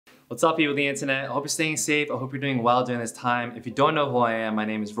What's up, people of the internet? I hope you're staying safe. I hope you're doing well during this time. If you don't know who I am, my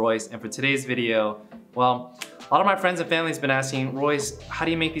name is Royce, and for today's video, well, a lot of my friends and family has been asking, Royce, how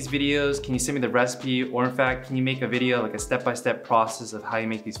do you make these videos? Can you send me the recipe? Or in fact, can you make a video, like a step-by-step process of how you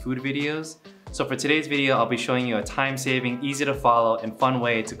make these food videos? So for today's video, I'll be showing you a time-saving, easy to follow, and fun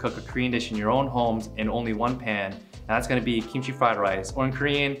way to cook a Korean dish in your own homes in only one pan. And that's gonna be kimchi fried rice, or in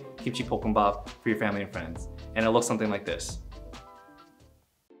Korean, kimchi Bokkeumbap for your family and friends. And it looks something like this.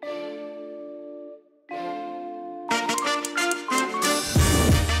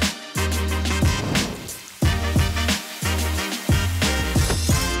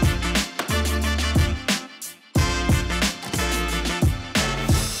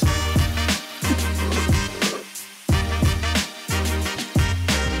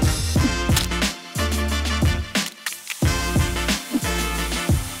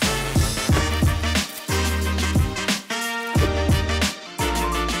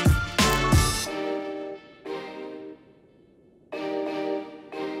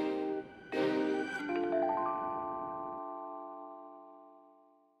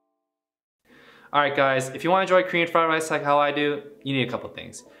 Alright guys, if you want to enjoy Korean fried rice like how I do, you need a couple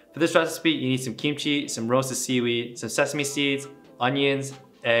things. For this recipe, you need some kimchi, some roasted seaweed, some sesame seeds, onions,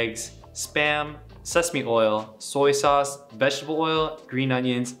 eggs, spam, sesame oil, soy sauce, vegetable oil, green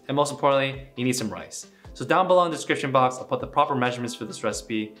onions, and most importantly, you need some rice. So down below in the description box, I'll put the proper measurements for this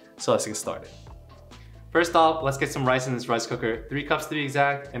recipe, so let's get started. First off, let's get some rice in this rice cooker, 3 cups to be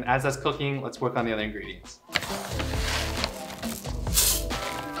exact, and as that's cooking, let's work on the other ingredients.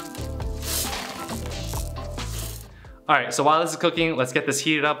 Alright, so while this is cooking, let's get this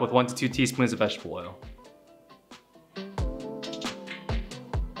heated up with 1 to 2 teaspoons of vegetable oil.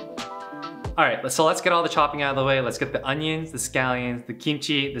 Alright, so let's get all the chopping out of the way. Let's get the onions, the scallions, the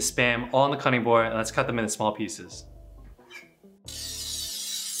kimchi, the spam, all on the cutting board, and let's cut them into small pieces.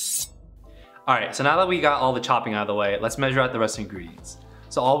 Alright, so now that we got all the chopping out of the way, let's measure out the rest of the ingredients.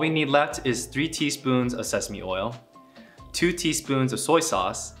 So all we need left is 3 teaspoons of sesame oil, 2 teaspoons of soy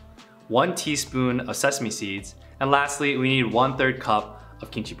sauce, 1 teaspoon of sesame seeds, and lastly, we need 1/3 cup of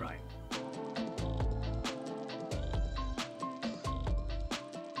kimchi brine.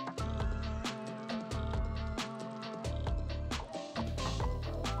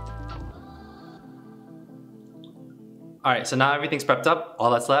 Alright, so now everything's prepped up.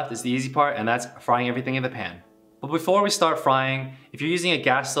 All that's left is the easy part, and that's frying everything in the pan. But before we start frying, if you're using a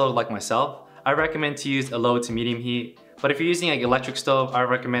gas stove like myself, I recommend to use a low to medium heat. But if you're using an electric stove, I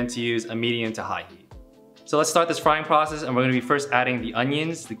recommend to use a medium to high heat. So let's start this frying process, and we're gonna be first adding the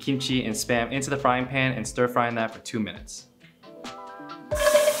onions, the kimchi, and spam into the frying pan and stir frying that for 2 minutes.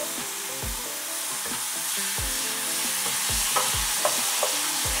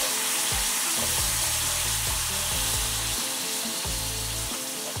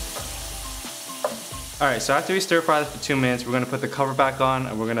 Alright, so after we stir fry this for 2 minutes, we're gonna put the cover back on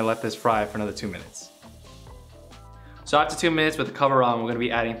and we're gonna let this fry for another 2 minutes. So after 2 minutes with the cover on, we're gonna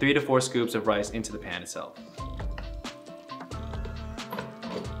be adding 3 to 4 scoops of rice into the pan itself.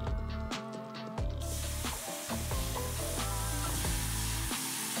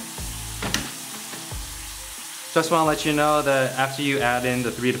 Just wanna let you know that after you add in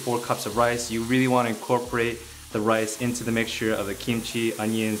the 3 to 4 cups of rice, you really wanna incorporate the rice into the mixture of the kimchi,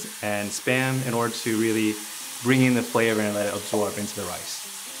 onions, and spam in order to really bring in the flavor and let it absorb into the rice.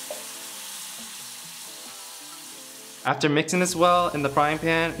 After mixing this well in the frying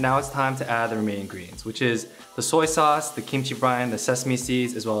pan, now it's time to add the remaining ingredients, which is the soy sauce, the kimchi brine, the sesame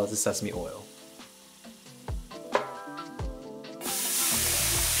seeds, as well as the sesame oil.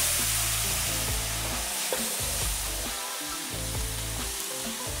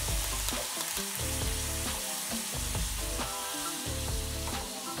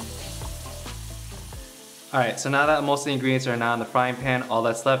 Alright, so now that most of the ingredients are now in the frying pan, all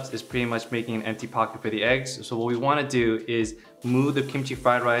that's left is pretty much making an empty pocket for the eggs. So what we want to do is move the kimchi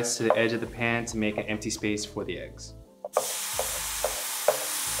fried rice to the edge of the pan to make an empty space for the eggs.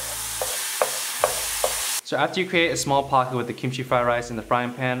 So after you create a small pocket with the kimchi fried rice in the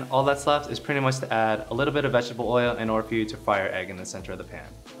frying pan, all that's left is pretty much to add a little bit of vegetable oil in order for you to fry your egg in the center of the pan.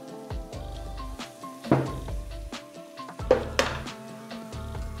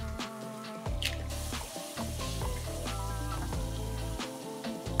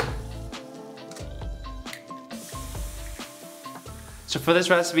 So for this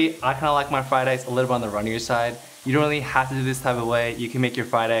recipe, I kind of like my fried eggs a little bit on the runnier side. You don't really have to do this type of way. You can make your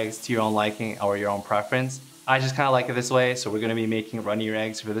fried eggs to your own liking or your own preference. I just kind of like it this way, so we're gonna be making runnier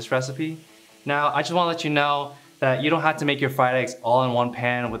eggs for this recipe. Now, I just wanna let you know that you don't have to make your fried eggs all in one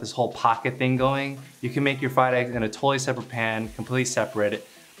pan with this whole pocket thing going. You can make your fried eggs in a totally separate pan, completely separated.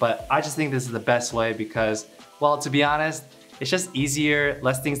 but I just think this is the best way because, well, to be honest, it's just easier,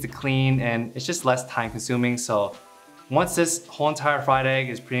 less things to clean, and it's just less time consuming. So once this whole entire fried egg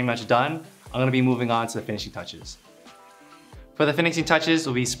is pretty much done, I'm gonna be moving on to the finishing touches. For the finishing touches,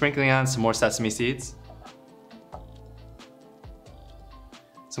 we'll be sprinkling on some more sesame seeds,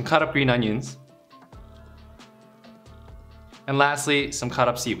 some cut up green onions, and lastly, some cut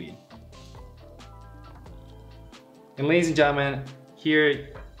up seaweed. And ladies and gentlemen,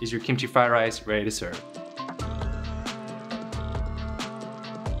 here is your kimchi fried rice ready to serve.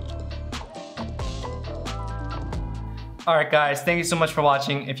 Alright guys, thank you so much for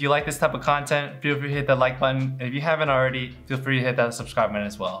watching. If you like this type of content, feel free to hit that like button. And if you haven't already, feel free to hit that subscribe button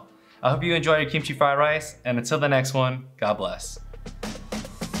as well. I hope you enjoy your kimchi fried rice, and until the next one, God bless.